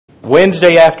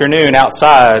Wednesday afternoon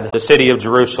outside the city of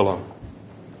Jerusalem.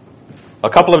 A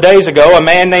couple of days ago, a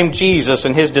man named Jesus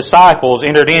and his disciples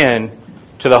entered in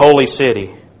to the holy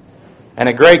city, and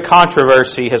a great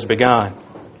controversy has begun.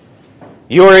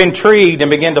 You are intrigued and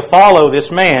begin to follow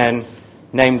this man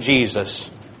named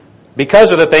Jesus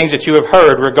because of the things that you have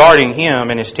heard regarding him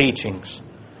and his teachings.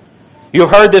 You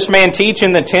have heard this man teach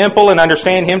in the temple and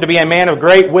understand him to be a man of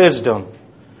great wisdom,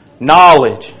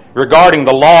 knowledge regarding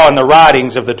the law and the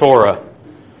writings of the Torah.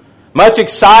 Much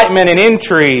excitement and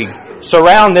intrigue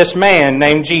surround this man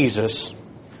named Jesus.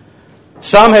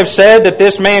 Some have said that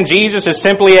this man Jesus is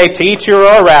simply a teacher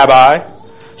or a rabbi.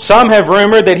 Some have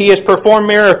rumored that he has performed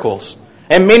miracles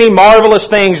and many marvelous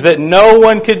things that no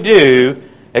one could do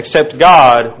except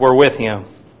God were with him.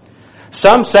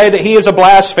 Some say that he is a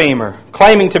blasphemer,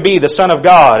 claiming to be the Son of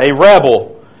God, a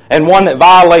rebel, and one that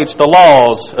violates the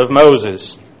laws of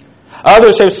Moses.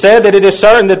 Others have said that it is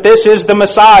certain that this is the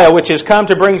Messiah, which has come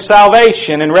to bring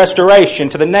salvation and restoration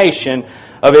to the nation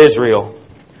of Israel.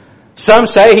 Some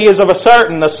say he is of a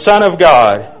certain the Son of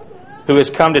God, who has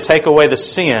come to take away the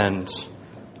sins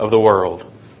of the world.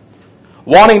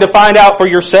 Wanting to find out for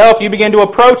yourself, you begin to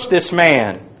approach this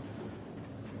man.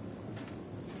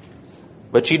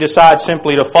 But you decide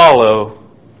simply to follow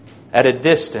at a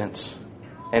distance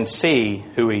and see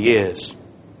who he is.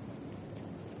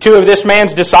 Two of this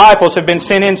man's disciples have been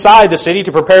sent inside the city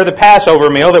to prepare the Passover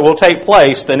meal that will take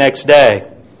place the next day.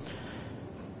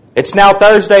 It's now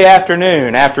Thursday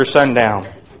afternoon after sundown.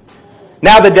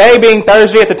 Now the day being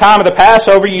Thursday at the time of the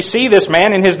Passover, you see this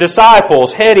man and his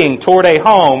disciples heading toward a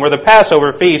home where the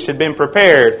Passover feast had been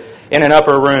prepared in an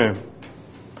upper room.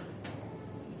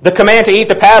 The command to eat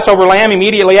the Passover lamb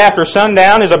immediately after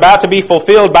sundown is about to be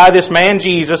fulfilled by this man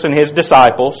Jesus and his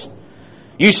disciples.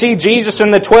 You see Jesus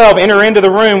and the 12 enter into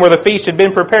the room where the feast had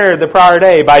been prepared the prior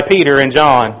day by Peter and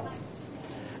John.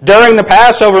 During the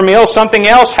Passover meal, something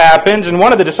else happens, and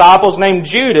one of the disciples named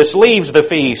Judas leaves the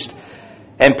feast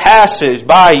and passes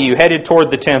by you headed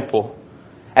toward the temple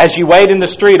as you wait in the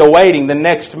street awaiting the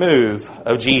next move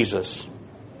of Jesus.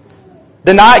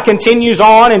 The night continues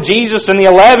on, and Jesus and the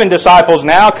 11 disciples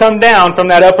now come down from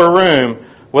that upper room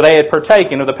where they had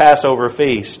partaken of the Passover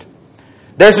feast.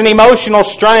 There's an emotional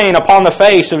strain upon the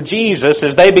face of Jesus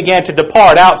as they began to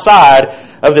depart outside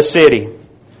of the city.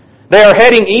 They are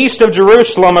heading east of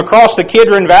Jerusalem across the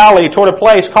Kidron Valley toward a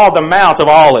place called the Mount of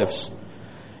Olives.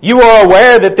 You are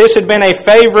aware that this had been a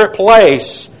favorite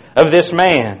place of this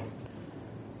man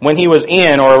when he was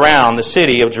in or around the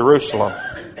city of Jerusalem.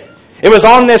 It was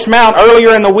on this mount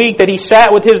earlier in the week that he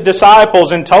sat with his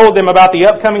disciples and told them about the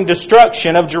upcoming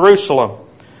destruction of Jerusalem.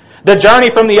 The journey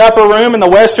from the upper room in the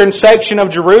western section of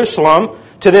Jerusalem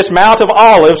to this Mount of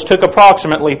Olives took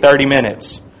approximately 30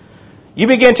 minutes. You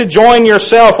begin to join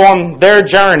yourself on their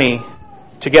journey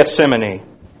to Gethsemane.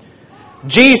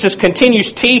 Jesus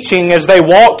continues teaching as they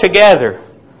walk together.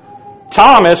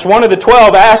 Thomas, one of the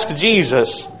 12, asked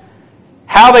Jesus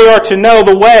how they are to know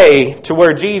the way to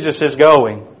where Jesus is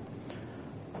going.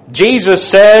 Jesus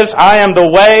says, "I am the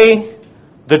way,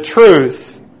 the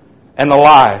truth, and the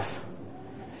life.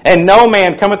 And no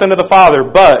man cometh unto the Father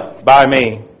but by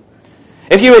me.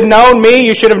 If you had known me,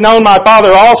 you should have known my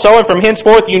Father also, and from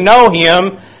henceforth you know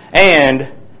him and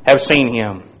have seen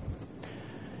him."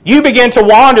 You begin to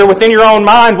wander within your own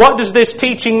mind. What does this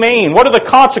teaching mean? What are the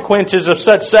consequences of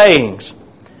such sayings?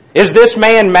 Is this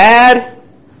man mad?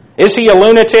 Is he a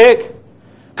lunatic?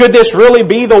 Could this really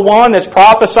be the one that's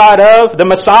prophesied of? The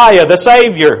Messiah, the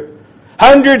Savior?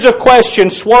 Hundreds of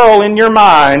questions swirl in your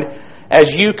mind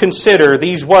as you consider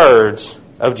these words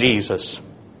of Jesus.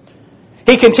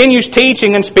 He continues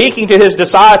teaching and speaking to his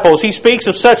disciples. He speaks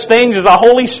of such things as a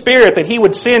Holy Spirit that he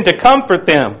would send to comfort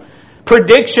them,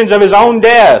 predictions of his own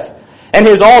death, and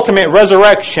his ultimate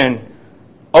resurrection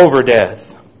over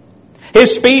death.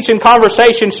 His speech and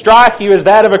conversation strike you as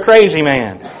that of a crazy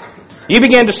man. You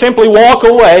begin to simply walk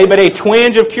away, but a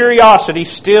twinge of curiosity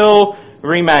still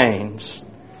remains.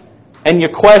 And you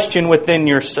question within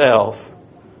yourself,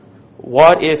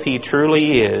 what if he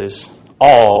truly is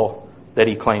all that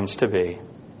he claims to be?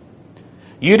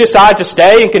 You decide to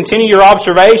stay and continue your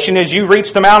observation as you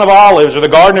reach the Mount of Olives, or the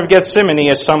Garden of Gethsemane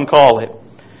as some call it.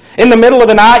 In the middle of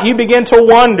the night, you begin to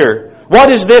wonder,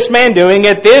 what is this man doing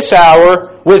at this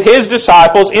hour with his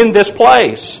disciples in this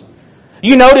place?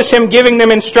 You notice him giving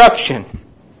them instruction.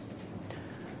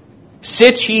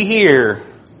 "Sit ye here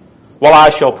while I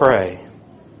shall pray."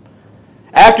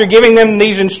 After giving them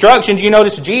these instructions, you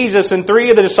notice Jesus and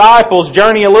 3 of the disciples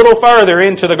journey a little further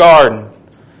into the garden.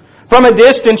 From a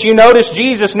distance, you notice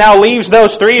Jesus now leaves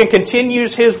those 3 and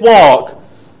continues his walk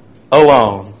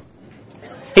alone.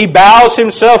 He bows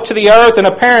himself to the earth and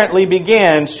apparently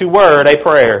begins to word a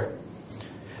prayer.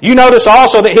 You notice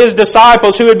also that his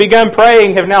disciples who had begun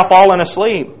praying have now fallen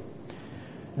asleep.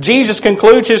 Jesus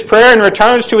concludes his prayer and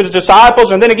returns to his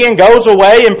disciples and then again goes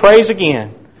away and prays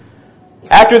again.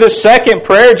 After this second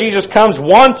prayer, Jesus comes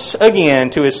once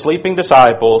again to his sleeping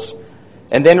disciples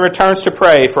and then returns to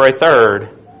pray for a third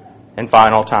and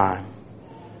final time.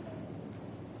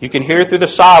 You can hear through the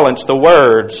silence the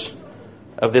words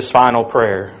of this final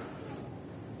prayer.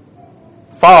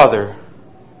 Father,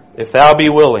 if thou be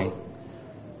willing,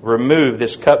 remove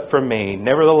this cup from me.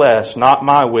 Nevertheless, not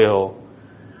my will,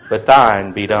 but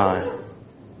thine be done.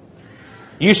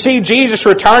 You see Jesus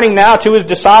returning now to his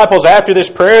disciples after this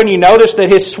prayer, and you notice that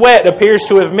his sweat appears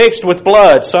to have mixed with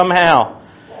blood somehow.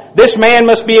 This man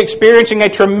must be experiencing a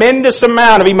tremendous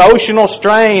amount of emotional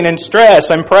strain and stress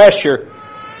and pressure.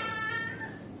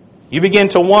 You begin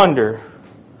to wonder,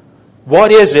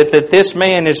 what is it that this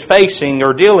man is facing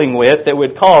or dealing with that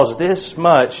would cause this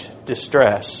much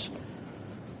distress?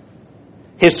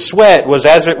 His sweat was,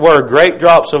 as it were, great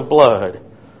drops of blood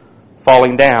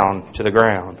falling down to the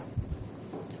ground.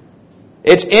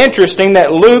 It's interesting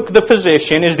that Luke the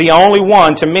physician is the only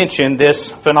one to mention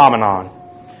this phenomenon.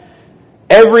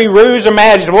 Every ruse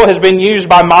imaginable has been used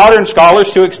by modern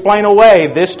scholars to explain away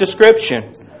this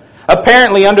description,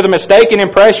 apparently under the mistaken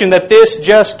impression that this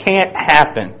just can't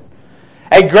happen.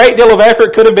 A great deal of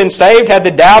effort could have been saved had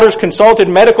the doubters consulted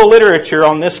medical literature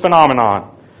on this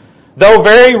phenomenon. Though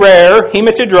very rare,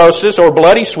 hematidrosis or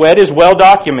bloody sweat is well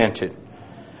documented.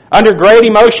 Under great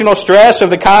emotional stress of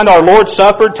the kind our Lord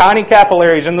suffered, tiny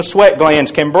capillaries in the sweat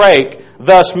glands can break,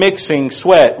 thus mixing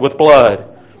sweat with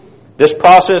blood. This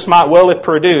process might well have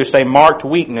produced a marked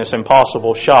weakness and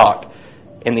possible shock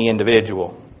in the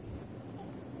individual.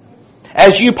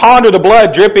 As you ponder the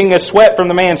blood dripping as sweat from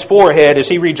the man's forehead as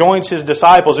he rejoins his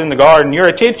disciples in the garden, your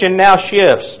attention now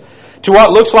shifts to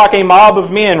what looks like a mob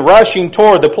of men rushing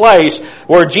toward the place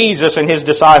where Jesus and his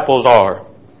disciples are.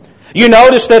 You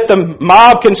notice that the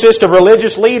mob consists of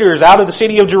religious leaders out of the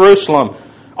city of Jerusalem,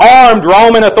 armed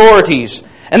Roman authorities,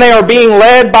 and they are being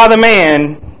led by the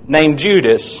man named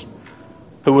Judas,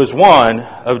 who was one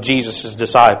of Jesus'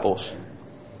 disciples.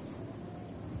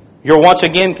 You're once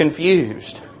again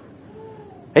confused.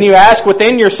 And you ask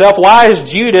within yourself, why is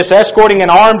Judas escorting an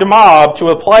armed mob to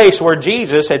a place where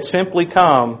Jesus had simply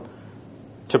come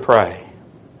to pray?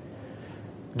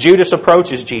 Judas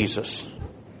approaches Jesus.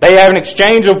 They have an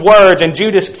exchange of words and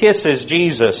Judas kisses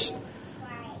Jesus.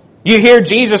 You hear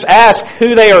Jesus ask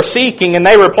who they are seeking and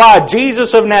they reply,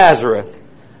 Jesus of Nazareth.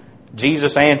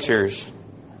 Jesus answers,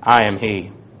 I am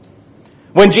he.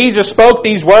 When Jesus spoke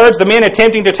these words, the men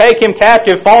attempting to take him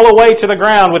captive fall away to the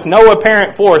ground with no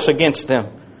apparent force against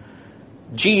them.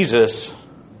 Jesus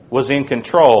was in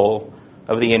control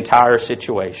of the entire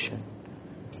situation,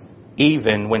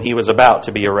 even when he was about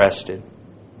to be arrested.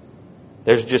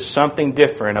 There's just something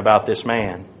different about this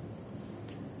man.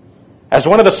 As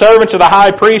one of the servants of the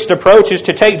high priest approaches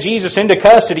to take Jesus into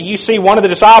custody, you see one of the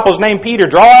disciples named Peter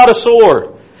draw out a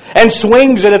sword and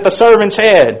swings it at the servant's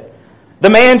head. The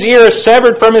man's ear is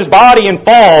severed from his body and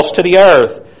falls to the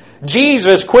earth.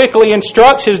 Jesus quickly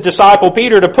instructs his disciple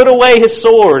Peter to put away his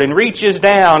sword and reaches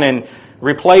down and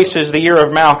replaces the ear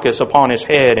of Malchus upon his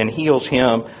head and heals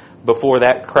him before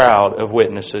that crowd of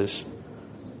witnesses.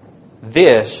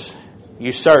 This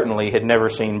you certainly had never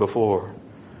seen before.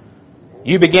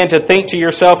 You begin to think to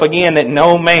yourself again that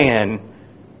no man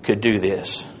could do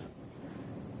this.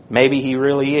 Maybe he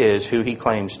really is who he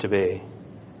claims to be.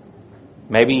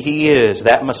 Maybe he is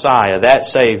that Messiah, that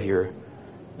Savior,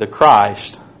 the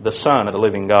Christ, the Son of the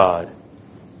living God.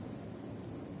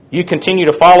 You continue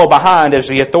to follow behind as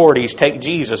the authorities take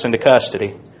Jesus into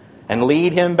custody and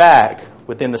lead him back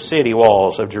within the city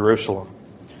walls of Jerusalem.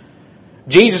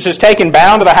 Jesus is taken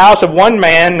bound to the house of one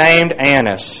man named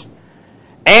Annas.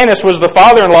 Annas was the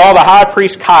father-in-law of the high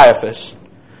priest Caiaphas.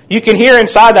 You can hear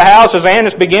inside the house as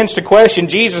Annas begins to question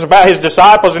Jesus about his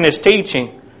disciples and his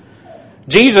teaching.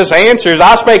 Jesus answers,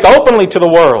 I spake openly to the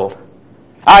world.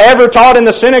 I ever taught in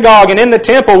the synagogue and in the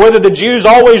temple whither the Jews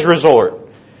always resort.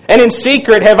 And in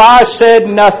secret have I said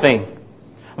nothing.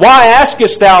 Why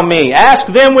askest thou me? Ask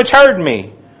them which heard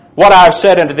me what I have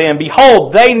said unto them.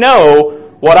 Behold, they know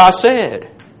what I said.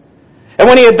 And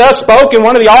when he had thus spoken,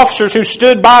 one of the officers who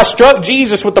stood by struck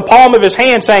Jesus with the palm of his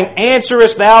hand, saying,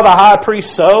 Answerest thou the high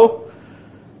priest so?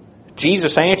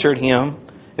 Jesus answered him,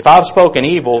 If I have spoken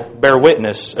evil, bear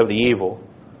witness of the evil.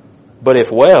 But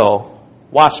if well,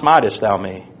 why smitest thou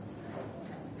me?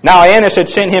 Now Annas had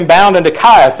sent him bound unto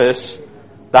Caiaphas,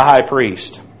 the high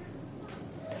priest.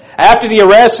 After the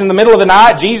arrest in the middle of the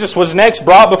night, Jesus was next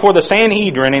brought before the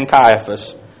Sanhedrin in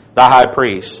Caiaphas. the high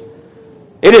priest.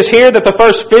 It is here that the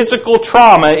first physical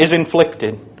trauma is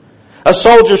inflicted. A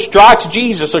soldier strikes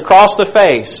Jesus across the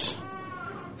face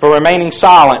for remaining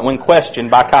silent when questioned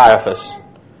by Caiaphas.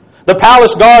 The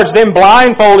palace guards then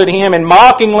blindfolded him and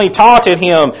mockingly taunted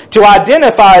him to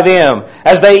identify them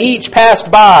as they each passed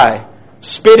by,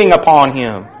 spitting upon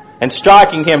him and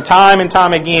striking him time and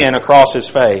time again across his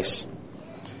face.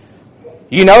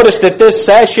 You notice that this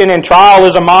session and trial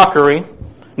is a mockery.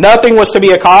 Nothing was to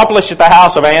be accomplished at the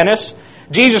house of Annas.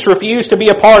 Jesus refused to be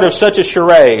a part of such a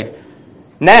charade.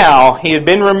 Now he had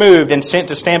been removed and sent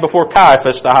to stand before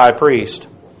Caiaphas, the high priest.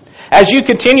 As you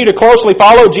continue to closely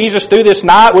follow Jesus through this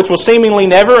night, which will seemingly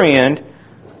never end,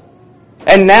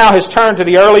 and now has turned to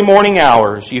the early morning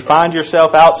hours, you find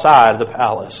yourself outside the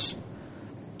palace.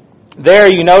 There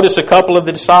you notice a couple of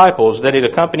the disciples that had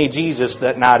accompanied Jesus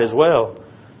that night as well.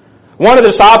 One of the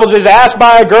disciples is asked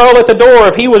by a girl at the door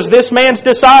if he was this man's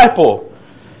disciple.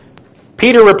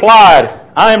 Peter replied,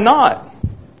 "I am not."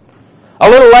 A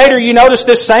little later, you notice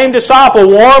this same disciple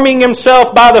warming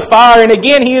himself by the fire, and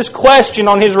again he is questioned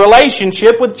on his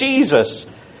relationship with Jesus.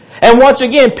 And once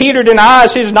again, Peter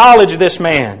denies his knowledge of this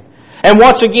man, and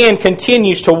once again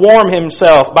continues to warm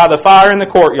himself by the fire in the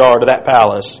courtyard of that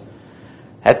palace.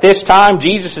 At this time,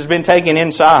 Jesus has been taken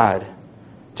inside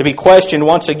to be questioned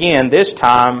once again, this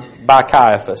time by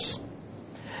Caiaphas.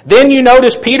 Then you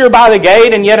notice Peter by the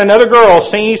gate, and yet another girl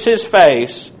sees his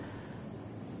face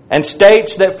and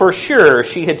states that for sure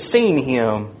she had seen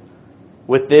him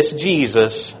with this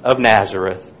Jesus of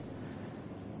Nazareth.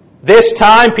 This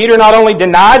time, Peter not only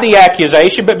denied the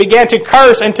accusation, but began to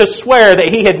curse and to swear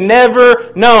that he had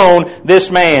never known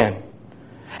this man.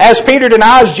 As Peter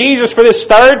denies Jesus for this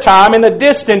third time, in the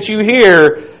distance you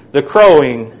hear the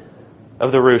crowing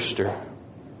of the rooster.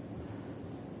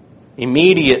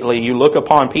 Immediately you look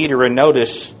upon Peter and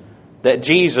notice that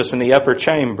Jesus in the upper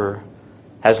chamber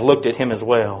has looked at him as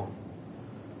well.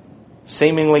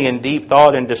 Seemingly in deep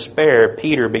thought and despair,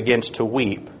 Peter begins to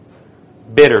weep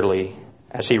bitterly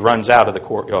as he runs out of the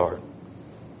courtyard.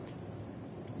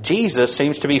 Jesus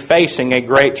seems to be facing a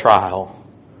great trial.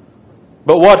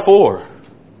 But what for?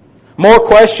 More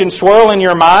questions swirl in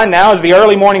your mind now as the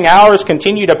early morning hours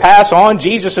continue to pass on.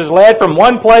 Jesus is led from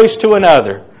one place to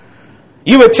another.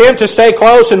 You attempt to stay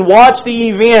close and watch the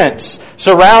events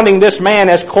surrounding this man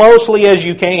as closely as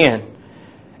you can.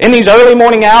 In these early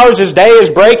morning hours, as day is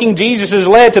breaking, Jesus is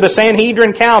led to the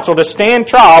Sanhedrin Council to stand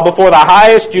trial before the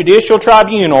highest judicial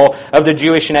tribunal of the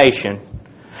Jewish nation.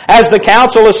 As the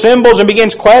council assembles and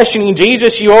begins questioning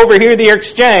Jesus, you overhear the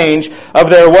exchange of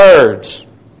their words.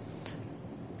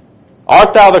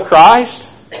 "Art thou the Christ?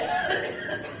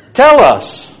 Tell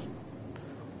us."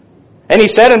 And he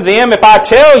said unto them, "If I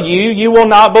tell you, you will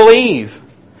not believe.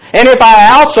 And if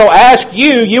I also ask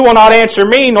you, you will not answer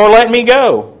me, nor let me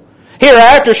go.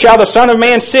 Hereafter shall the Son of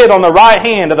Man sit on the right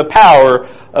hand of the power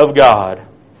of God."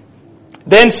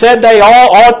 Then said they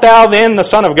all, "Art thou then the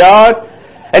Son of God?"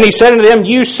 And he said unto them,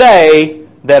 "You say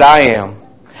that I am."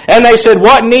 And they said,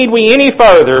 "What need we any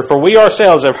further? For we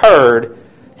ourselves have heard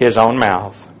his own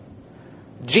mouth."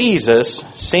 Jesus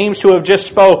seems to have just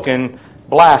spoken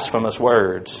blasphemous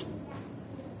words.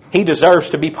 He deserves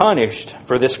to be punished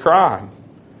for this crime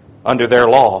under their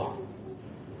law.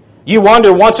 You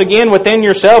wonder once again within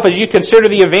yourself as you consider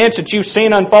the events that you've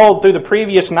seen unfold through the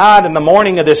previous night and the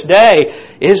morning of this day,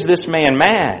 is this man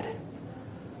mad?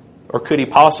 Or could he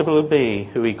possibly be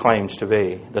who he claims to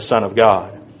be, the Son of God?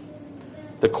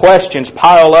 The questions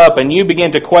pile up and you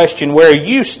begin to question where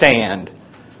you stand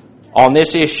on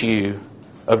this issue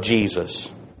of Jesus.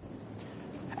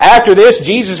 After this,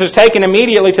 Jesus is taken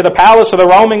immediately to the palace of the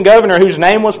Roman governor whose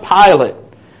name was Pilate.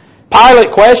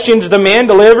 Pilate questions the men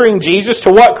delivering Jesus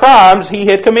to what crimes he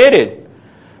had committed.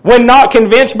 When not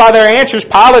convinced by their answers,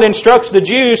 Pilate instructs the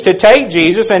Jews to take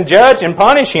Jesus and judge and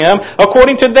punish him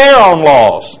according to their own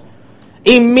laws.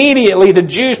 Immediately, the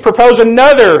Jews propose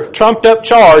another trumped-up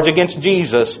charge against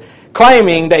Jesus,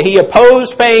 claiming that he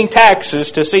opposed paying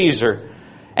taxes to Caesar,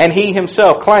 and he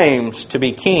himself claims to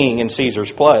be king in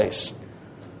Caesar's place.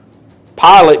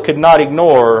 Pilate could not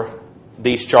ignore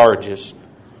these charges.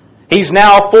 He's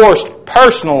now forced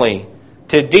personally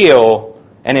to deal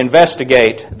and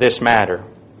investigate this matter.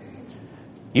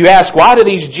 You ask, why do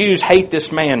these Jews hate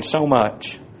this man so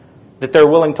much that they're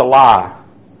willing to lie?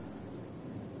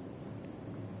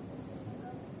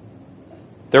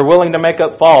 They're willing to make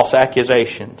up false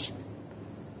accusations.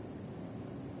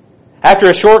 After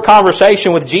a short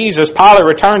conversation with Jesus, Pilate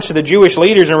returns to the Jewish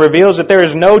leaders and reveals that there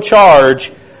is no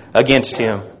charge against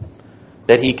him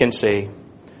that he can see.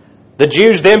 The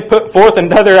Jews then put forth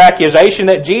another accusation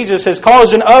that Jesus has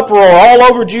caused an uproar all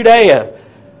over Judea.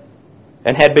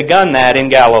 and had begun that in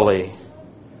Galilee.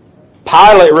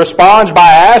 Pilate responds by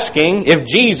asking if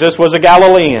Jesus was a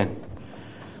Galilean.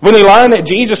 When he learned that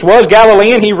Jesus was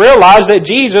Galilean, he realized that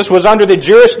Jesus was under the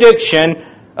jurisdiction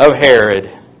of Herod.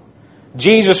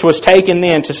 Jesus was taken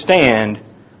then to stand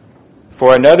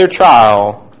for another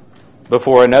trial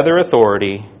before another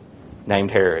authority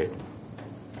named Herod.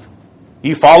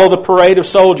 You follow the parade of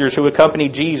soldiers who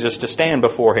accompanied Jesus to stand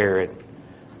before Herod.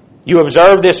 You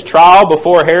observe this trial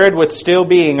before Herod with still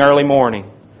being early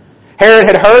morning. Herod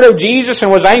had heard of Jesus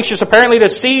and was anxious apparently to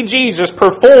see Jesus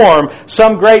perform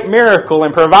some great miracle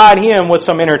and provide him with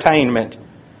some entertainment.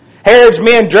 Herod's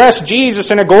men dressed Jesus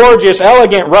in a gorgeous,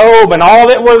 elegant robe, and all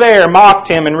that were there mocked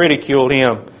him and ridiculed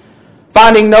him.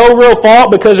 Finding no real fault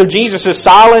because of Jesus'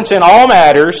 silence in all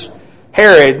matters,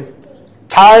 Herod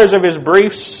tires of his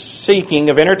brief seeking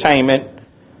of entertainment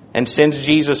and sends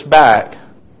Jesus back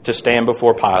to stand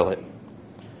before Pilate.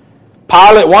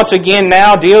 Pilate once again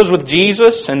now deals with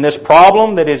Jesus and this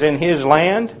problem that is in his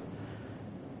land.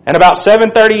 And about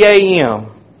 7:30 a.m.,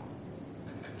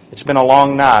 it's been a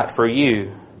long night for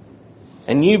you.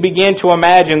 And you begin to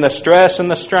imagine the stress and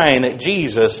the strain that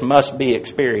Jesus must be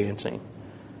experiencing.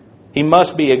 He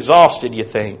must be exhausted, you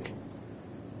think.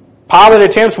 Pilate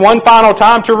attempts one final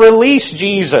time to release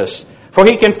Jesus, for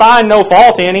he can find no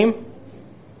fault in him.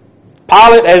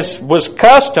 Pilate, as was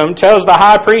custom, tells the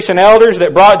high priests and elders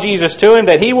that brought Jesus to him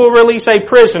that he will release a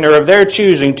prisoner of their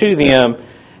choosing to them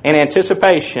in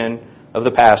anticipation of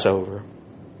the Passover.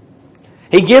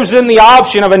 He gives them the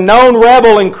option of a known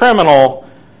rebel and criminal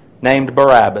named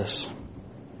Barabbas,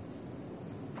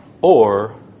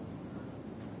 or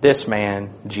this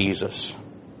man, Jesus.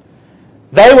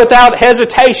 They, without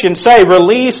hesitation, say,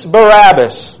 "Release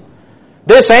Barabbas."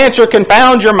 This answer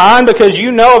confounds your mind because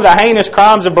you know of the heinous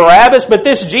crimes of Barabbas, but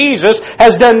this Jesus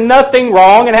has done nothing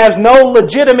wrong and has no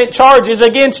legitimate charges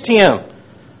against him.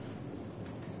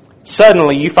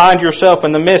 Suddenly, you find yourself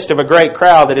in the midst of a great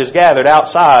crowd that is gathered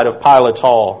outside of Pilate's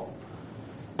hall.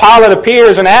 Pilate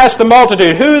appears and asks the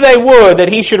multitude who they would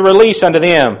that he should release unto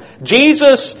them,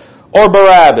 Jesus or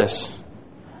Barabbas.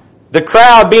 The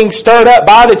crowd, being stirred up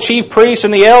by the chief priests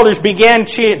and the elders, began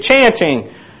chanting,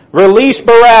 "Release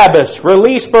Barabbas,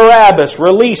 release Barabbas,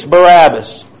 release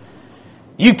Barabbas."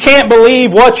 You can't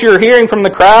believe what you're hearing from the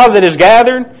crowd that is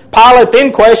gathered. Pilate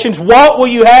then questions, "What will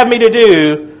you have me to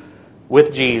do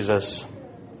with Jesus?"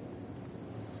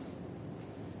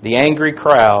 The angry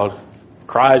crowd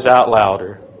cries out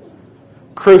louder,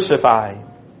 "Crucify him,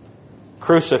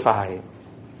 crucify him,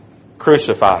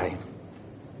 crucify him."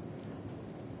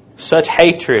 Such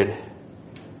hatred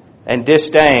and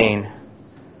disdain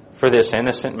for this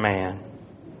innocent man.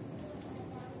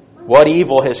 What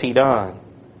evil has he done?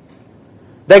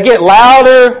 They get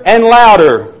louder and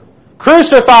louder.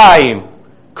 "Crucify him!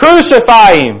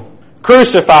 Crucify him!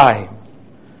 Crucify him!"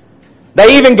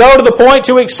 They even go to the point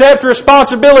to accept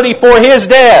responsibility for his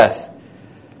death.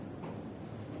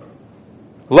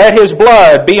 Let his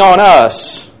blood be on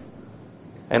us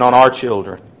and on our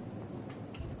children.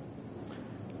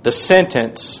 The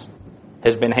sentence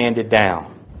has been handed down.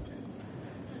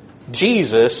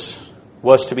 Jesus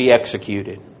was to be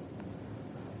executed.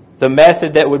 The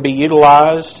method that would be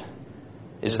utilized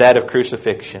is that of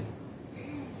crucifixion.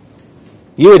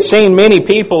 You had seen many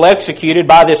people executed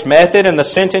by this method, and the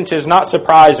sentence is not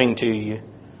surprising to you.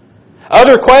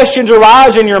 Other questions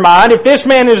arise in your mind. If this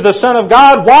man is the Son of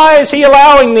God, why is he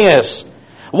allowing this?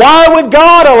 Why would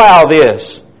God allow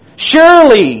this?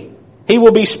 Surely he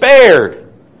will be spared.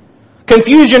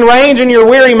 Confusion reigns in your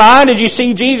weary mind as you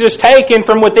see Jesus taken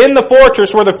from within the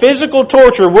fortress where the physical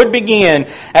torture would begin,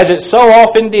 as it so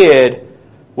often did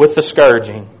with the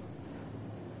scourging.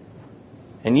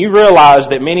 And you realize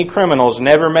that many criminals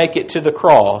never make it to the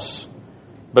cross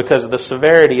because of the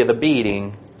severity of the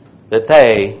beating that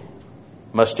they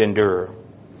must endure.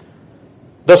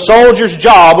 The soldier's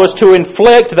job was to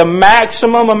inflict the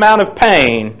maximum amount of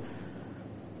pain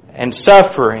and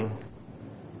suffering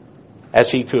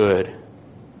as he could,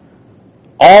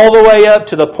 all the way up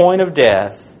to the point of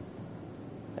death,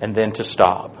 and then to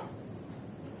stop.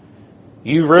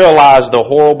 You realize the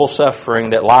horrible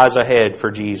suffering that lies ahead for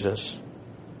Jesus.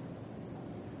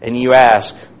 And you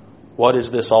ask, what is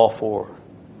this all for?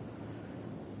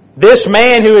 This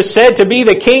man who is said to be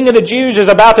the King of the Jews is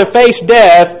about to face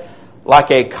death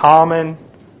like a common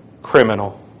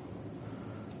criminal.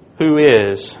 Who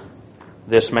is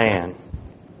this man?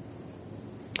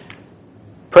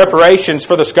 Preparations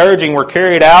for the scourging were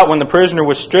carried out when the prisoner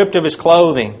was stripped of his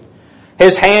clothing.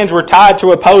 His hands were tied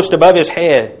to a post above his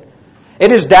head.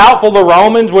 It is doubtful the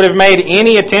Romans would have made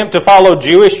any attempt to follow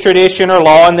Jewish tradition or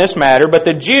law in this matter, but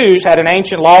the Jews had an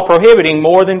ancient law prohibiting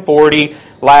more than 40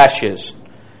 lashes.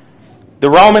 The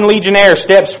Roman legionnaire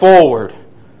steps forward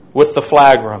with the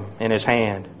flagrum in his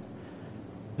hand.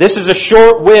 This is a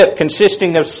short whip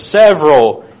consisting of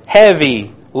several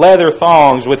heavy leather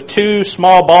thongs with 2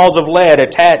 small balls of lead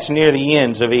attached near the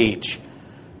ends of each.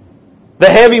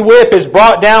 The heavy whip is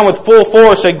brought down with full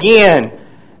force again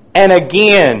and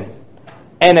again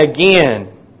and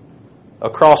again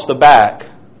across the back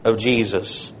of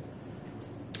Jesus.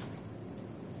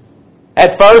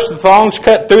 At first, the thongs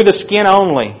cut through the skin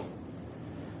only.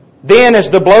 Then, as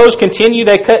the blows continue,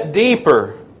 they cut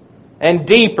deeper and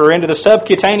deeper into the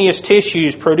subcutaneous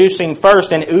tissues, producing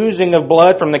first an oozing of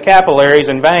blood from the capillaries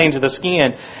and veins of the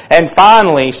skin, and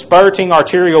finally spurting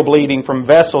arterial bleeding from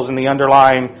vessels in the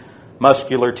underlying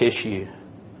muscular tissue.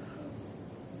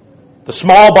 The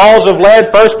small balls of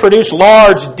lead first produce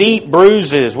large, deep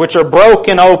bruises, which are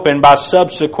broken open by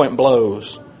subsequent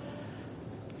blows.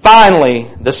 Finally,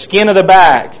 the skin of the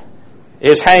back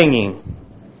is hanging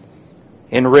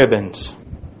in ribbons.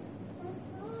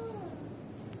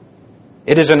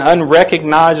 It is an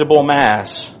unrecognizable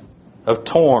mass of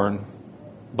torn,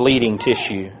 bleeding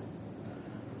tissue.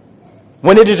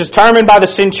 When it is determined by the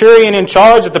centurion in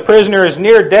charge that the prisoner is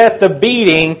near death, the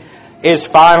beating is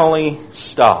finally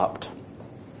stopped.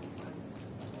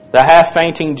 The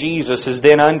half-fainting Jesus is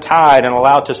then untied and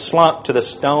allowed to slump to the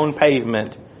stone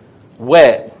pavement,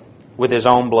 wet with his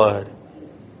own blood.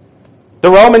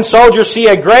 The Roman soldiers see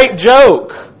a great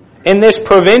joke in this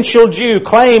provincial Jew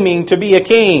claiming to be a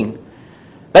king.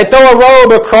 They throw a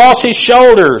robe across his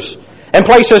shoulders and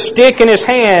place a stick in his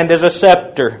hand as a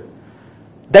scepter.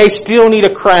 They still need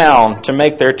a crown to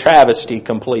make their travesty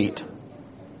complete.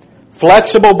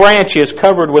 Flexible branches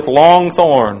covered with long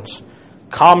thorns,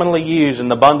 commonly used in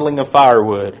the bundling of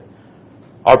firewood,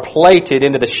 are plaited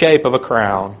into the shape of a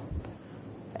crown,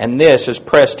 and this is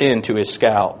pressed into his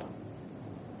scalp.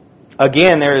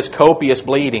 Again, there is copious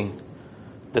bleeding,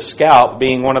 the scalp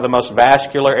being one of the most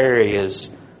vascular areas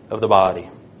of the body.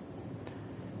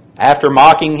 After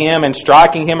mocking him and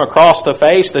striking him across the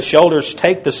face, the soldiers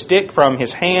take the stick from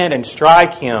his hand and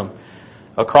strike him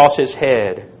across his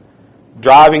head,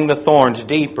 driving the thorns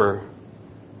deeper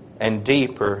and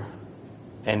deeper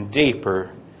and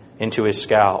deeper into his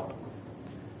scalp.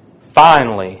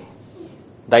 Finally,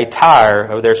 they tire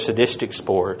of their sadistic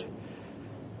sport,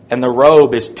 and the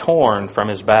robe is torn from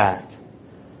his back,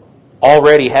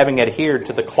 already having adhered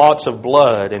to the clots of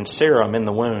blood and serum in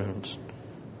the wounds.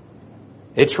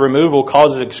 Its removal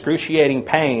causes excruciating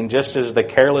pain, just as the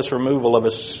careless removal of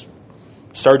a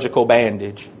surgical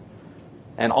bandage,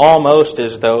 and almost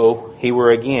as though he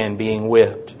were again being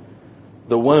whipped.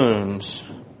 The wounds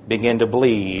begin to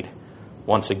bleed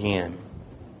once again.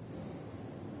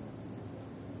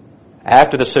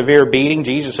 After the severe beating,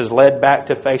 Jesus is led back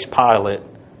to face Pilate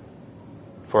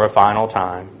for a final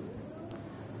time.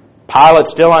 Pilate,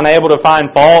 still unable to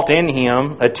find fault in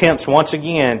him, attempts once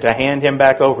again to hand him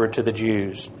back over to the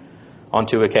Jews on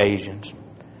 2 occasions.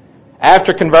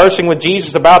 After conversing with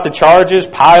Jesus about the charges,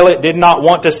 Pilate did not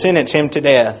want to sentence him to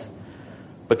death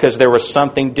because there was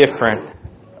something different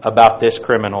about this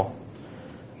criminal.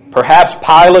 Perhaps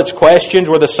Pilate's questions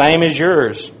were the same as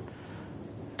yours.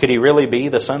 Could he really be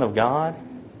the Son of God?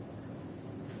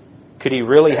 Could he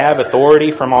really have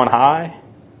authority from on high?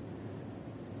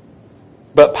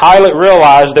 But Pilate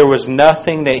realized there was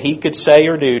nothing that he could say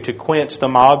or do to quench the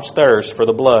mob's thirst for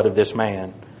the blood of this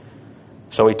man.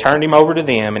 So he turned him over to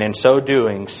them, and in so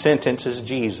doing, sentences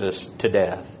Jesus to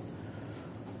death.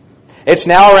 It's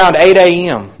now around 8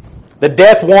 a.m. The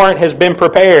death warrant has been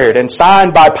prepared and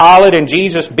signed by Pilate, and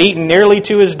Jesus, beaten nearly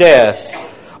to his death,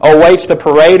 awaits the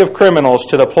parade of criminals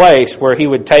to the place where he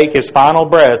would take his final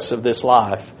breaths of this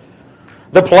life.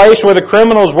 The place where the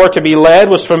criminals were to be led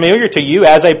was familiar to you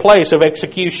as a place of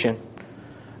execution.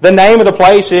 The name of the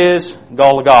place is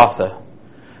Golgotha,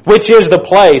 which is the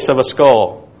place of a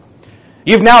skull.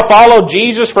 You've now followed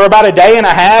Jesus for about a day and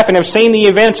a half and have seen the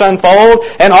events unfold,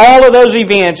 and all of those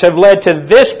events have led to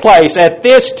this place at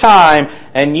this time,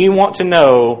 and you want to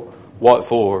know what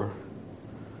for.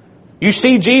 You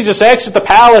see Jesus exit the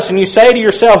palace and you say to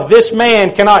yourself, this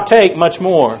man cannot take much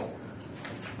more.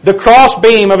 The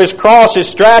crossbeam of his cross is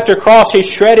strapped across his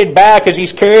shredded back as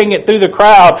he's carrying it through the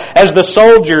crowd, as the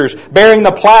soldiers, bearing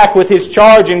the plaque with his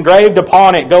charge engraved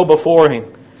upon it, go before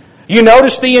him. You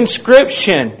notice the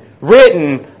inscription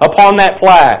written upon that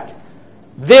plaque.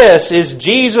 This is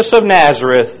Jesus of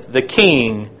Nazareth, the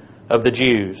King of the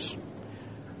Jews.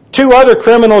 2 other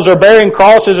criminals are bearing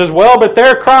crosses as well, but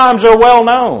their crimes are well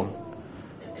known.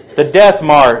 The death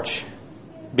march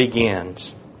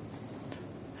begins.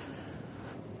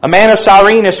 A man of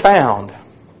Cyrene is found.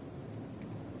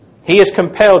 He is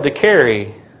compelled to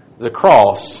carry the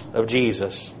cross of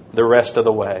Jesus the rest of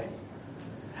the way.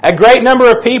 A great number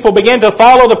of people begin to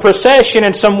follow the procession,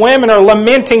 and some women are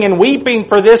lamenting and weeping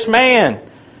for this man.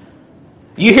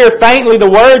 You hear faintly the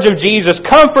words of Jesus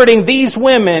comforting these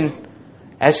women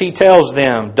as He tells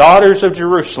them, "Daughters of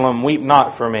Jerusalem, weep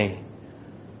not for me,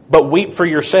 but weep for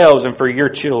yourselves and for your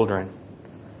children.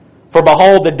 For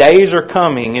behold, the days are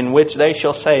coming in which they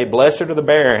shall say, Blessed are the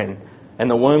barren,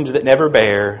 and the wombs that never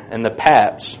bare, and the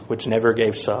paps which never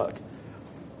gave suck."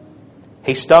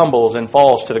 He stumbles and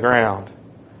falls to the ground.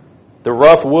 The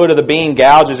rough wood of the beam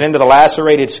gouges into the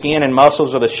lacerated skin and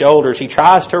muscles of the shoulders. He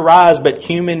tries to rise, but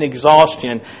human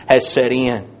exhaustion has set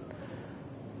in.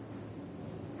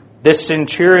 This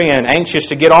centurion, anxious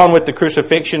to get on with the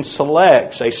crucifixion,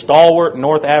 selects a stalwart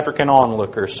North African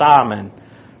onlooker, Simon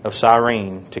of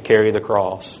Cyrene, to carry the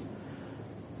cross.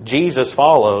 Jesus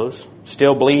follows,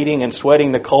 still bleeding and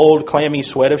sweating the cold, clammy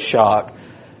sweat of shock,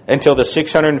 until the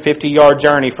 650-yard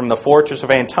journey from the fortress of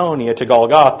Antonia to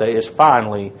Golgotha is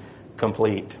finally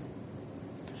complete.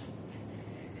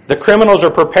 The criminals are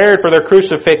prepared for their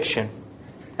crucifixion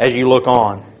as you look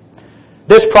on.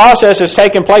 This process has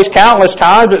taken place countless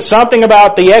times, but something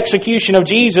about the execution of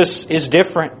Jesus is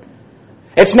different.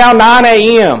 It's now 9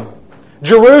 a.m.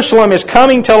 Jerusalem is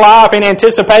coming to life in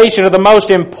anticipation of the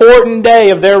most important day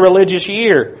of their religious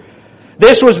year.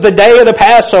 This was the day of the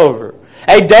Passover,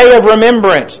 a day of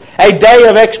remembrance, a day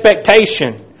of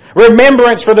expectation.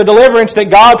 Remembrance for the deliverance that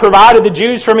God provided the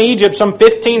Jews from Egypt some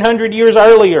 1,500 years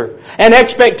earlier. An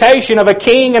expectation of a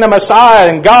king and a Messiah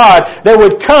and God that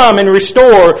would come and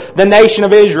restore the nation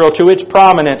of Israel to its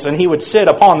prominence, and He would sit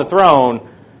upon the throne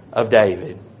of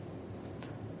David.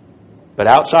 But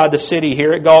outside the city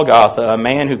here at Golgotha, a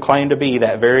man who claimed to be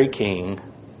that very king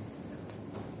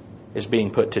is being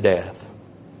put to death.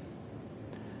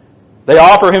 They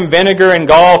offer Him vinegar and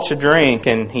gall to drink,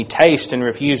 and He tastes and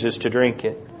refuses to drink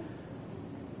it.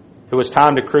 It was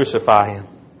time to crucify Him.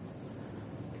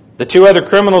 The two other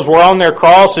criminals were on their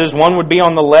crosses. One would be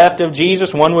on the left of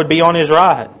Jesus, one would be on His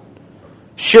right.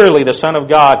 Surely the Son of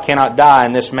God cannot die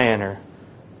in this manner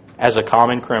as a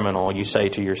common criminal, you say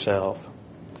to yourself.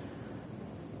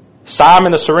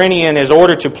 Simon the Cyrenian is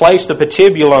ordered to place the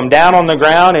patibulum down on the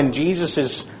ground, and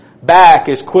Jesus' back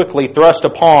is quickly thrust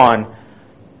upon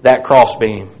that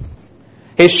crossbeam.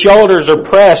 His shoulders are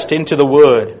pressed into the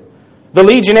wood. The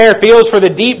legionnaire feels for the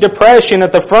deep depression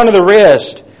at the front of the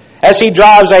wrist as he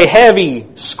drives a heavy,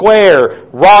 square,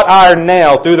 wrought iron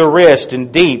nail through the wrist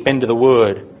and deep into the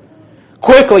wood.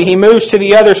 Quickly, he moves to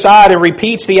the other side and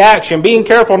repeats the action, being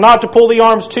careful not to pull the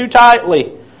arms too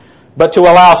tightly, but to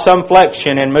allow some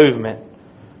flexion and movement.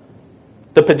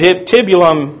 The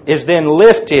patibulum is then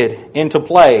lifted into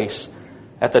place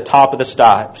at the top of the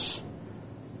stipes.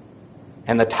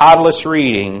 And the titleless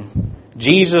reading,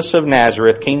 Jesus of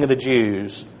Nazareth, King of the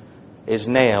Jews, is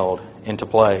nailed into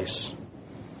place.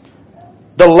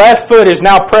 The left foot is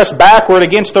now pressed backward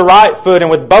against the right foot,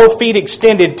 and with both feet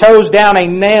extended, toes down, a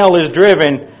nail is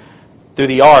driven through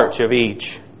the arch of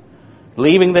each,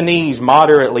 leaving the knees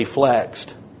moderately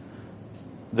flexed.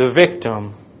 The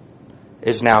victim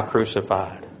is now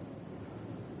crucified.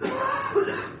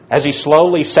 As he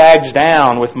slowly sags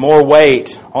down with more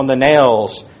weight on the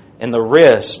nails in the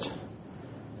wrist,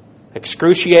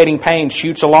 excruciating pain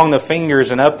shoots along the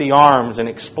fingers and up the arms and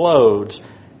explodes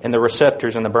in the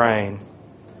receptors in the brain.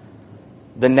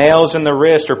 The nails in the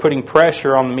wrist are putting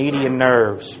pressure on the median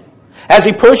nerves. As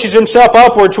he pushes himself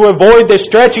upward to avoid this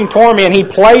stretching torment, he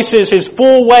places his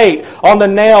full weight on the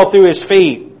nail through his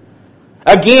feet.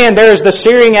 Again, there is the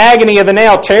searing agony of the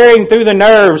nail tearing through the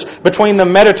nerves between the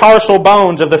metatarsal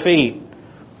bones of the feet.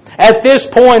 At this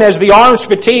point, as the arms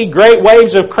fatigue, great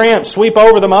waves of cramp sweep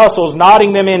over the muscles,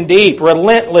 knotting them in deep,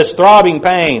 relentless, throbbing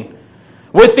pain.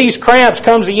 With these cramps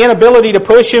comes the inability to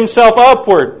push himself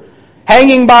upward.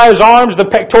 Hanging by his arms, the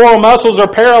pectoral muscles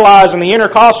are paralyzed and the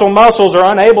intercostal muscles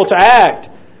are unable to act.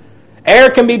 Air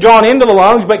can be drawn into the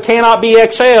lungs but cannot be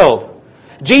exhaled.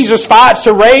 Jesus fights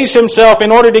to raise himself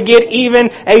in order to get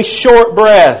even a short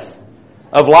breath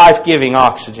of life-giving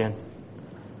oxygen.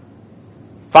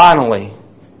 Finally,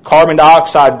 carbon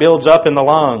dioxide builds up in the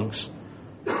lungs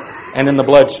and in the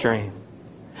bloodstream,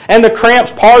 and the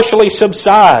cramps partially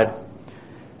subside.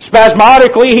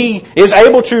 Spasmodically, he is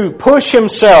able to push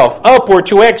himself upward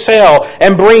to exhale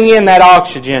and bring in that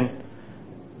oxygen.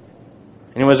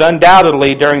 And it was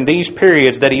undoubtedly during these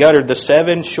periods that he uttered the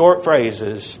 7 short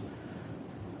phrases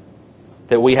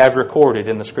that we have recorded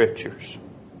in the Scriptures.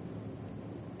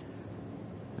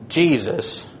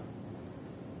 Jesus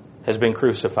has been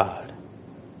crucified.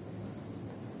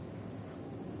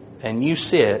 And you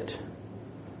sit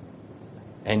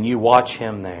and you watch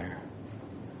Him there.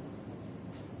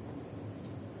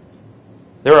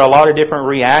 There are a lot of different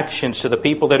reactions to the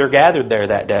people that are gathered there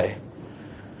that day.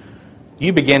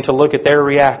 You begin to look at their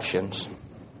reactions.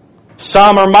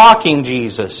 Some are mocking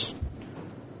Jesus.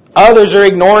 Others are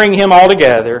ignoring Him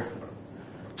altogether.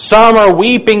 Some are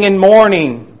weeping and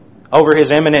mourning over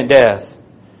His imminent death.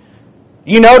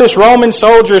 You notice Roman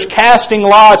soldiers casting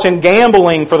lots and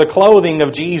gambling for the clothing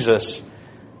of Jesus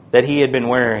that He had been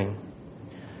wearing.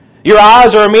 Your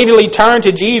eyes are immediately turned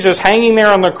to Jesus hanging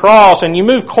there on the cross, and you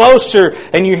move closer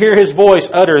and you hear His voice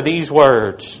utter these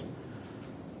words,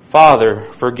 "Father,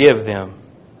 forgive them,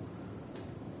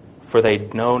 for they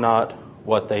know not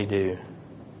what they do."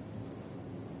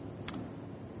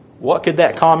 What could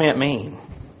that comment mean?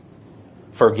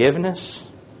 Forgiveness?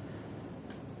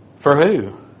 For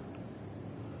who?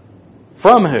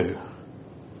 From who?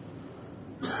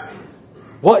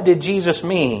 What did Jesus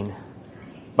mean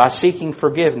by seeking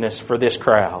forgiveness for this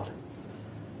crowd?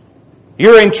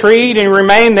 You're intrigued and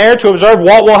remain there to observe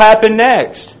what will happen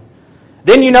next.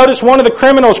 Then you notice one of the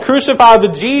criminals crucified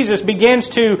with Jesus begins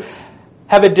to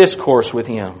have a discourse with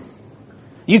Him.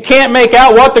 You can't make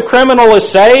out what the criminal is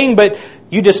saying, but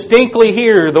you distinctly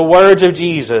hear the words of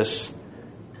Jesus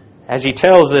as He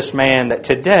tells this man that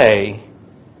today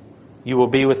you will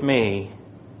be with me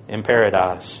in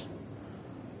paradise.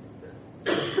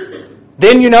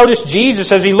 Then you notice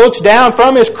Jesus as He looks down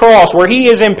from His cross where He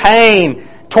is in pain,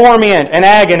 torment, and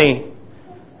agony,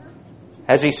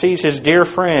 as He sees His dear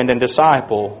friend and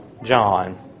disciple,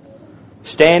 John,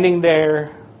 standing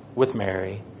there with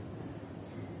Mary.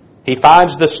 He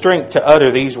finds the strength to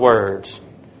utter these words,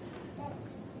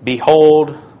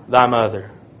 "Behold thy mother."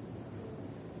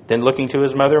 Then looking to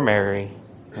His mother Mary,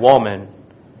 "Woman,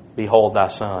 behold thy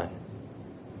son."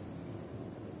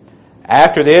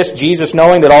 After this, Jesus,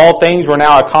 knowing that all things were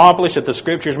now accomplished, that the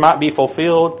Scriptures might be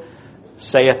fulfilled,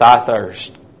 saith, "I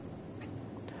thirst."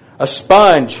 A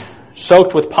sponge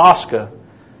soaked with Posca,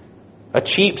 a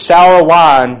cheap sour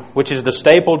wine, which is the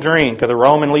staple drink of the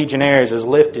Roman legionaries, is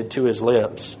lifted to His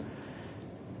lips.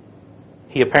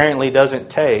 He apparently doesn't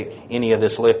take any of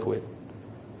this liquid.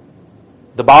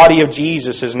 The body of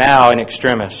Jesus is now in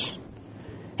extremis.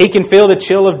 He can feel the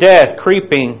chill of death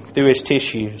creeping through His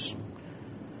tissues.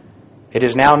 It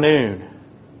is now noon.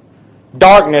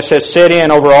 Darkness has set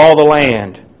in over all the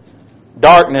land.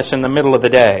 Darkness in the middle of the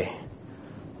day.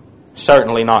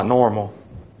 Certainly not normal.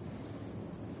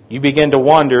 You begin to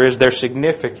wonder, is there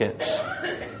significance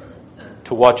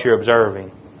to what you're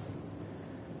observing?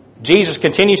 Jesus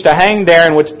continues to hang there,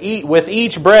 and with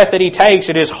each breath that He takes,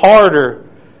 it is harder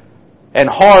and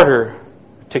harder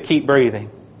to keep breathing.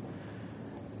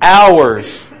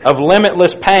 Hours of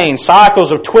limitless pain,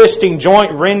 cycles of twisting,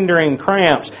 joint-rending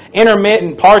cramps,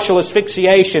 intermittent partial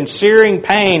asphyxiation, searing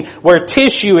pain where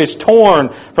tissue is torn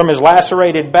from His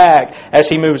lacerated back as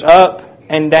He moves up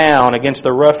and down against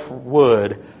the rough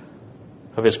wood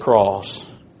of His cross.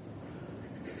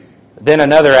 Then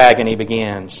another agony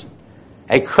begins,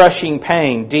 a crushing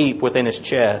pain deep within His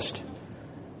chest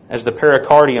as the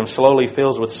pericardium slowly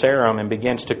fills with serum and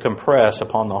begins to compress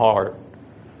upon the heart.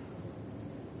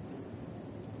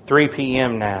 3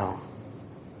 p.m. now.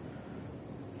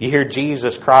 You hear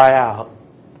Jesus cry out,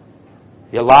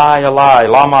 "Eli, Eli,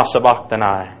 lama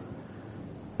sabachthani."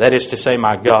 That is to say,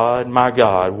 my God,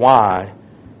 why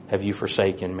have you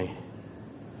forsaken me?"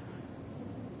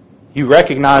 You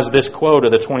recognize this quote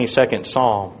of the 22nd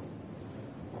Psalm.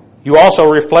 You also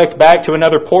reflect back to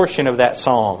another portion of that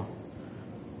psalm.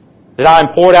 "That I am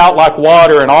poured out like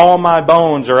water, and all my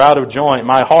bones are out of joint.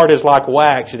 My heart is like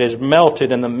wax, it is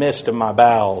melted in the midst of my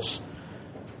bowels."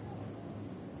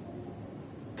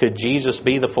 Could Jesus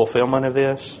be the fulfillment of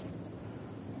this?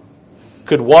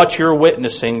 Could what you're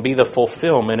witnessing be the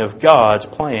fulfillment of God's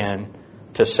plan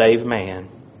to save man?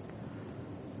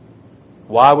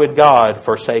 Why would God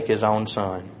forsake His own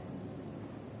Son?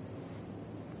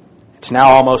 It's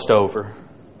now almost over.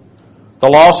 The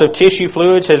loss of tissue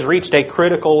fluids has reached a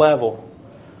critical level.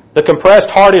 The compressed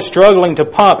heart is struggling to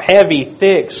pump heavy,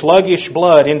 thick, sluggish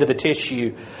blood into the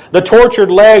tissue. The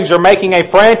tortured legs are making a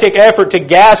frantic effort to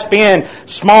gasp in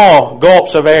small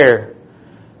gulps of air.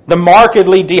 The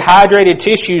markedly dehydrated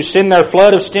tissues send their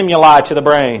flood of stimuli to the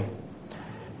brain.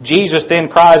 Jesus then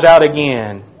cries out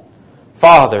again,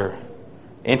 "Father,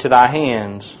 into thy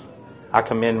hands I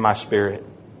commend my spirit."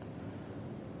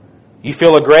 You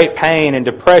feel a great pain and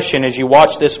depression as you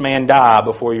watch this man die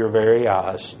before your very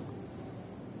eyes.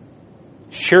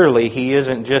 Surely he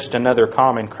isn't just another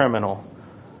common criminal.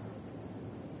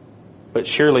 But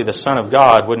surely the Son of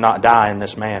God would not die in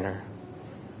this manner.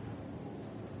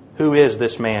 Who is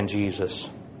this man, Jesus?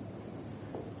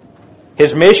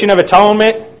 His mission of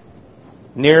atonement,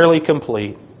 nearly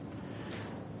complete.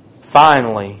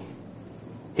 Finally,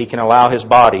 He can allow His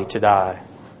body to die.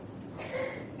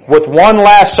 With one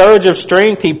last surge of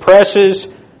strength, He presses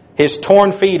His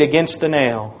torn feet against the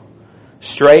nail,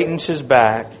 straightens His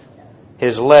back,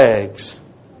 His legs,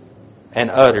 and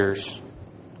utters,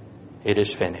 "It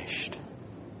is finished."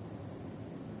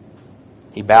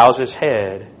 He bows His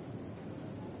head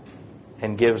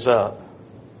and gives up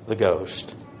the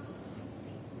ghost.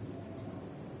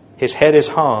 His head is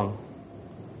hung.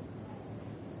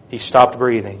 He stopped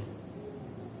breathing.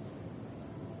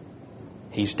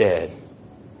 He's dead.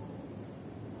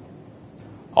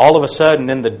 All of a sudden,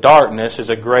 in the darkness, is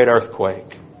a great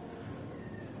earthquake.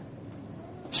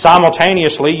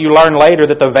 Simultaneously, you learn later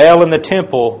that the veil in the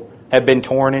temple had been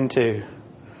torn in two.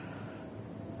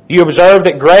 You observe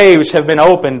that graves have been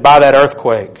opened by that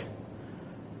earthquake.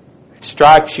 It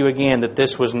strikes you again that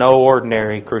this was no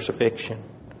ordinary crucifixion.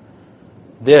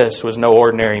 This was no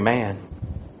ordinary man.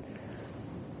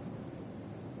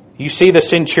 You see the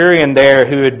centurion there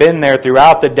who had been there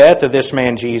throughout the death of this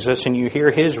man Jesus, and you hear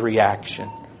his reaction.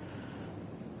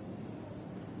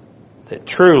 That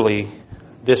truly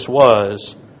this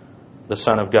was the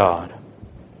Son of God.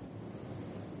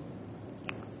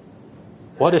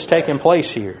 What has taken place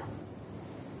here?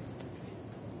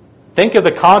 Think of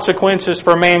the consequences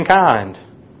for mankind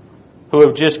who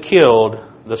have just killed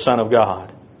the Son of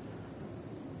God.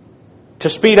 To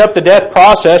speed up the death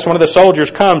process, one of the soldiers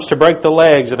comes to break the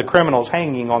legs of the criminals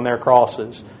hanging on their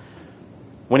crosses.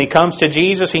 When he comes to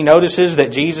Jesus, he notices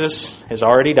that Jesus has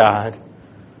already died.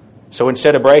 So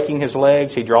instead of breaking his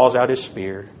legs, he draws out his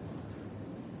spear.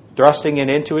 Thrusting it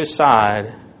into his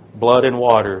side, blood and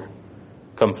water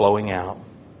come flowing out.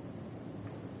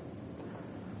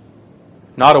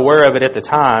 Not aware of it at the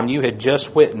time, you had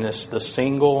just witnessed the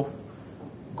single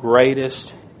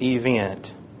greatest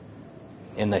event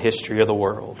in the history of the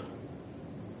world.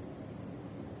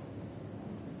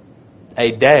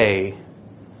 A day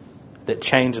that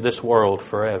changed this world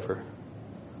forever.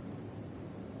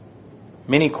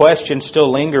 Many questions still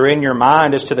linger in your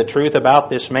mind as to the truth about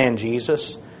this man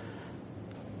Jesus.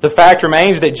 The fact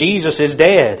remains that Jesus is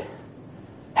dead,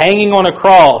 hanging on a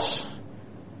cross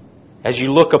as you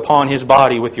look upon His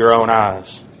body with your own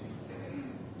eyes.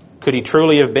 Could He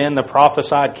truly have been the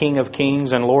prophesied King of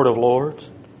Kings and Lord of Lords?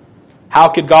 How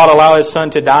could God allow His Son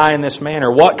to die in this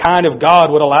manner? What kind of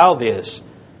God would allow this?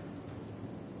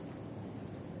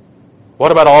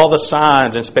 What about all the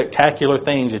signs and spectacular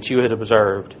things that you had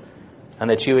observed and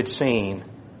that you had seen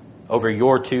over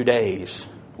your 2 days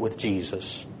with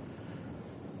Jesus?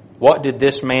 What did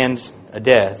this man's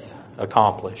death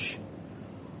accomplish?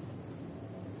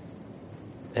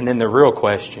 And then the real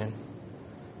question,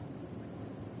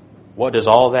 what does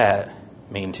all that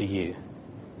mean to you?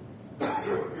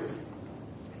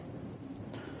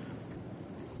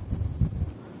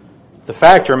 The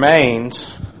fact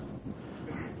remains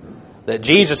that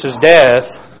Jesus'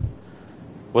 death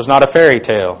was not a fairy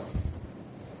tale.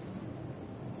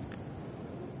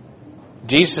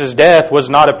 Jesus' death was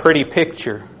not a pretty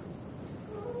picture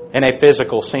in a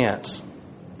physical sense.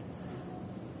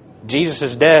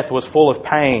 Jesus' death was full of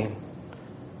pain,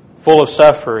 full of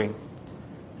suffering,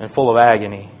 and full of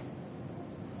agony.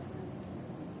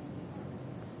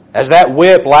 As that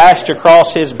whip lashed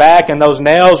across His back and those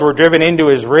nails were driven into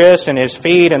His wrist and His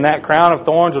feet and that crown of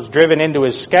thorns was driven into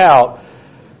His scalp,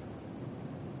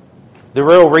 the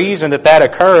real reason that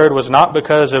occurred was not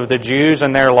because of the Jews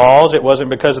and their laws. It wasn't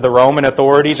because of the Roman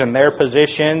authorities and their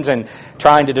positions and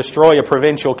trying to destroy a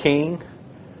provincial king.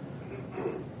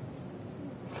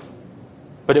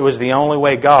 But it was the only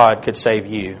way God could save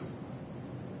you.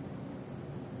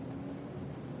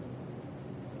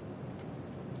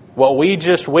 What we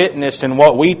just witnessed and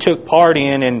what we took part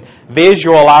in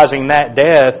visualizing that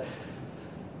death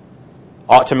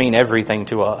ought to mean everything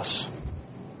to us.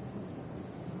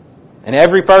 And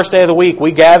every first day of the week,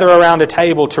 we gather around a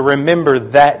table to remember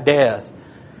that death.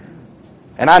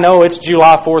 And I know it's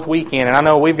July 4th weekend, and I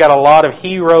know we've got a lot of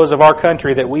heroes of our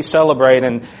country that we celebrate,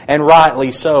 and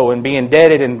rightly so, and be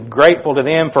indebted and grateful to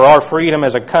them for our freedom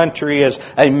as a country, as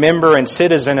a member and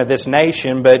citizen of this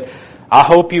nation. But I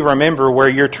hope you remember where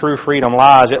your true freedom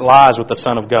lies. It lies with the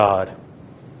Son of God.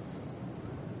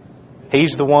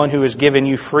 He's the one who has given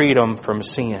you freedom from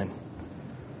sin.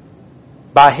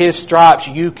 By His stripes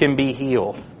you can be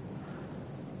healed.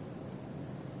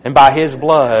 And by His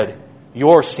blood,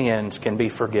 your sins can be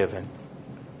forgiven.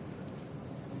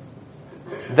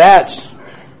 That's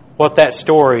what that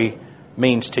story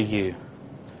means to you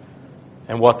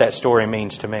and what that story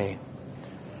means to me.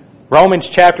 Romans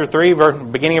chapter 3,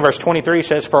 beginning of verse 23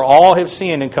 says, "For all have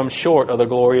sinned and come short of the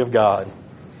glory of God,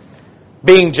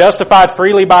 being justified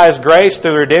freely by His grace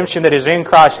through the redemption that is in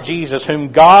Christ Jesus, whom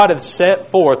God hath set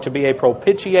forth to be a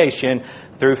propitiation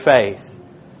through faith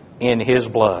in His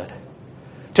blood,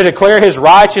 to declare His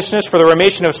righteousness for the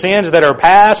remission of sins that are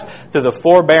past through the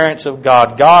forbearance of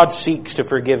God." God seeks to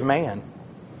forgive man.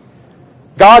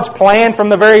 God's plan from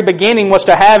the very beginning was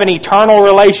to have an eternal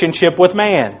relationship with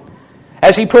man.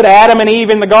 As He put Adam and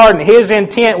Eve in the garden, His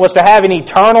intent was to have an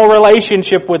eternal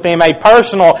relationship with them, a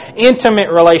personal, intimate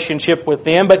relationship with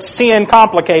them, but sin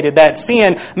complicated that.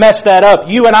 Sin messed that up.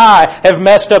 You and I have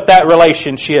messed up that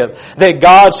relationship that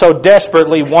God so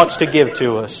desperately wants to give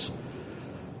to us.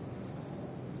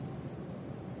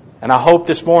 And I hope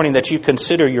this morning that you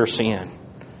consider your sin,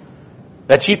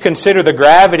 that you consider the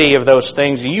gravity of those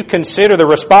things, and you consider the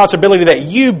responsibility that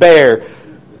you bear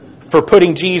for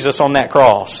putting Jesus on that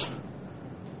cross.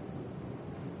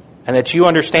 And that you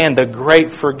understand the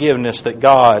great forgiveness that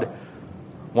God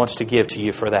wants to give to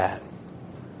you for that.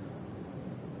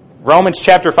 Romans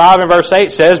chapter 5 and verse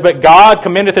 8 says, "But God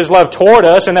commendeth His love toward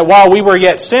us, and that while we were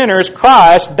yet sinners,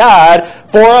 Christ died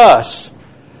for us.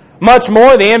 Much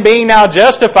more then, being now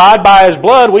justified by His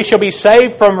blood, we shall be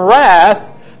saved from wrath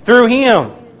through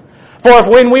Him. For if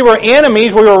when we were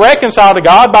enemies, we were reconciled to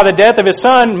God by the death of His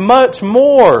Son, much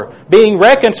more, being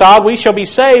reconciled, we shall be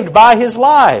saved by His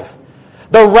life."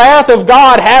 The wrath of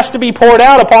God has to be poured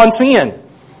out upon sin.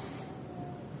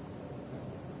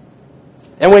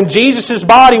 And when Jesus'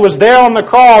 body was there on the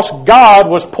cross, God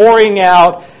was pouring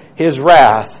out His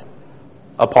wrath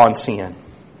upon sin.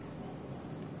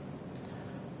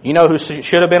 You know who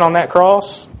should have been on that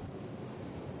cross?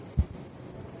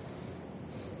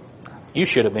 You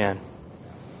should have been.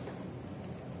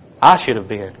 I should have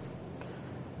been.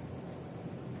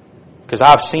 Because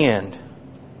I've sinned.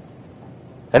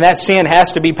 And that sin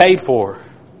has to be paid for.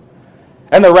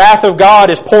 And the wrath of God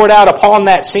is poured out upon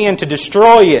that sin to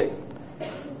destroy it.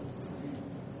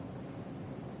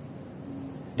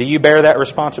 Do you bear that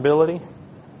responsibility?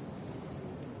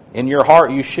 In your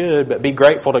heart you should, but be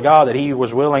grateful to God that He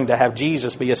was willing to have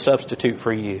Jesus be a substitute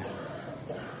for you.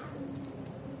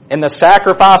 In the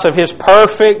sacrifice of His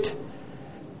perfect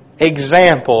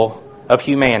example of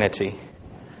humanity,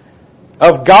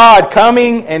 of God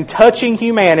coming and touching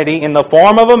humanity in the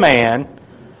form of a man,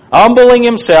 humbling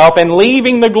Himself and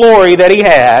leaving the glory that He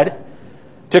had,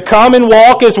 to come and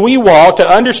walk as we walk, to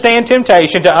understand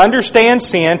temptation, to understand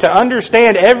sin, to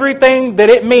understand everything that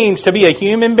it means to be a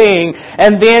human being,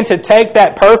 and then to take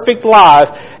that perfect life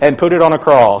and put it on a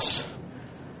cross.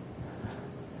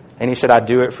 And He said, "I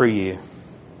do it for you."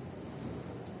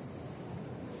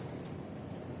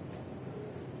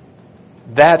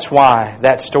 That's why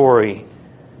that story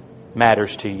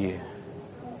matters to you.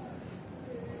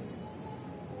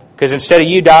 Because instead of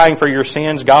you dying for your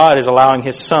sins, God is allowing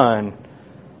His Son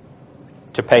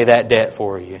to pay that debt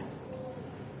for you.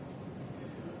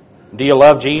 Do you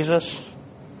love Jesus?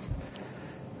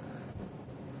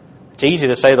 It's easy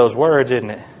to say those words, isn't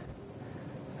it?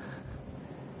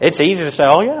 It's easy to say,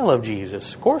 "Oh yeah, I love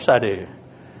Jesus. Of course I do."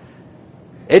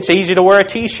 It's easy to wear a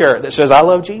t-shirt that says, "I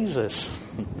love Jesus."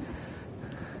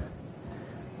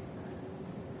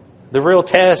 The real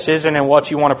test isn't in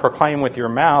what you want to proclaim with your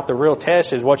mouth. The real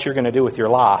test is what you're going to do with your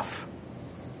life.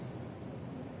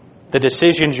 The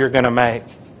decisions you're going to make.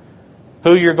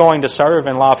 Who you're going to serve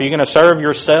in life. Are you going to serve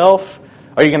yourself?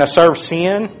 Are you going to serve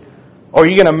sin? Or are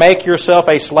you going to make yourself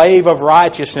a slave of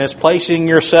righteousness, placing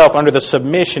yourself under the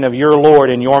submission of your Lord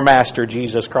and your Master,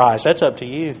 Jesus Christ? That's up to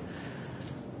you.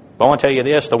 But I want to tell you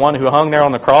this. The one who hung there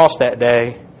on the cross that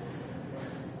day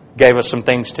gave us some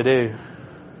things to do.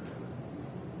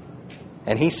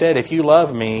 And He said, "If you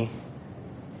love me,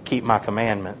 keep my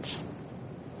commandments."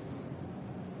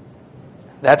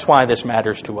 That's why this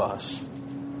matters to us.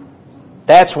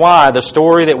 That's why the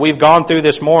story that we've gone through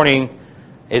this morning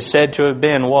is said to have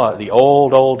been what? The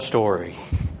old story.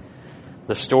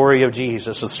 The story of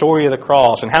Jesus, the story of the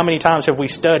cross. And how many times have we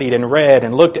studied and read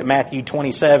and looked at Matthew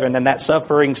 27 and that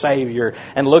suffering Savior,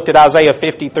 and looked at Isaiah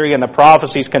 53 and the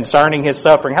prophecies concerning His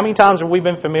suffering? How many times have we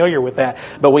been familiar with that?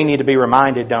 But we need to be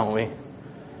reminded, don't we?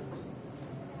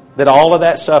 That all of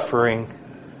that suffering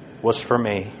was for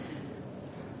me.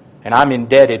 And I'm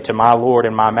indebted to my Lord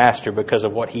and my Master because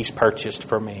of what He's purchased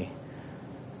for me.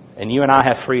 And you and I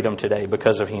have freedom today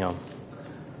because of Him.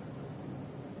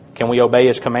 Can we obey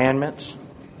His commandments?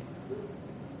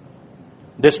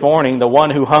 This morning, the one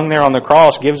who hung there on the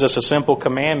cross gives us a simple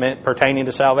commandment pertaining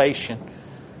to salvation.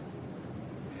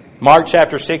 Mark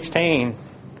chapter 16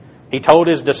 He told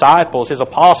His disciples, His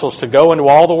apostles, to go into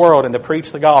all the world and to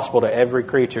preach the gospel to every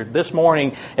creature. This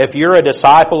morning, if you're a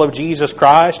disciple of Jesus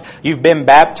Christ, you've been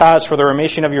baptized for the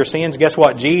remission of your sins, guess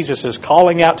what? Jesus is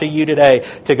calling out to you today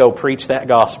to go preach that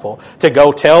gospel, to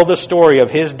go tell the story of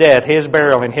His death, His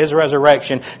burial, and His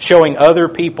resurrection, showing other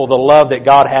people the love that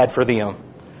God had for them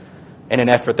in an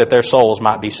effort that their souls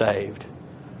might be saved.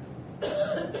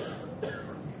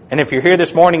 And if you're here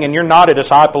this morning and you're not a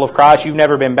disciple of Christ, you've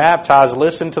never been baptized,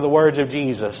 listen to the words of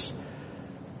Jesus.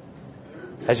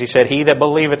 As He said, He that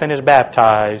believeth and is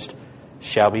baptized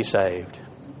shall be saved,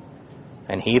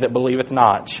 and he that believeth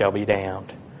not shall be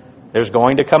damned. There's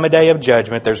going to come a day of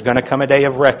judgment. There's going to come a day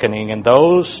of reckoning, and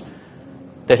those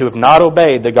that who have not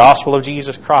obeyed the gospel of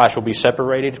Jesus Christ will be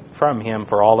separated from Him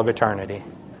for all of eternity.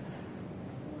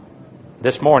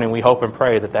 This morning we hope and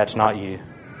pray that that's not you.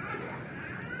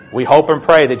 We hope and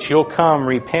pray that you'll come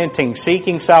repenting,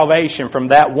 seeking salvation from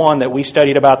that one that we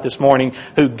studied about this morning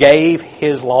who gave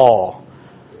His law.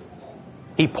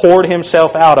 He poured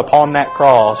Himself out upon that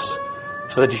cross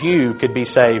so that you could be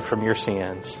saved from your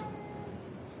sins.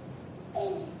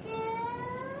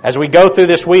 As we go through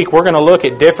this week, we're going to look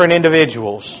at different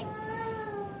individuals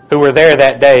who were there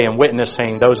that day and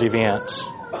witnessing those events.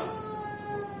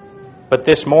 But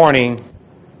this morning,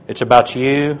 it's about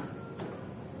you.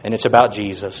 And it's about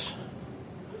Jesus.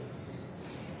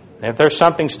 And if there's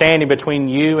something standing between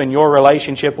you and your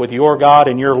relationship with your God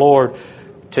and your Lord,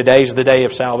 today's the day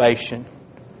of salvation.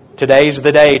 Today's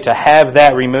the day to have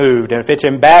that removed. And if it's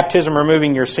in baptism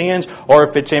removing your sins, or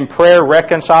if it's in prayer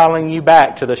reconciling you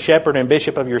back to the shepherd and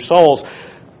bishop of your souls,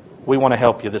 we want to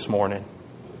help you this morning.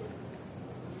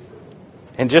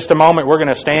 In just a moment, we're going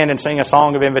to stand and sing a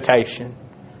song of invitation.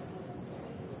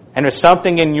 And if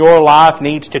something in your life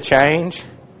needs to change,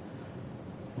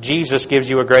 Jesus gives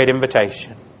you a great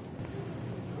invitation.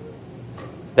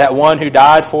 That one who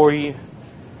died for you,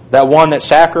 that one that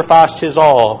sacrificed His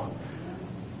all,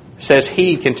 says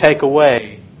He can take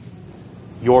away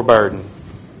your burden.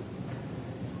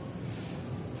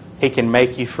 He can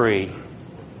make you free,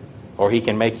 or He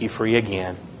can make you free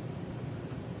again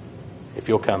if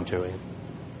you'll come to Him.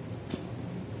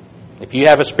 If you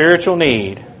have a spiritual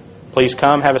need, please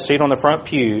come have a seat on the front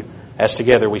pew as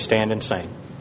together we stand and sing.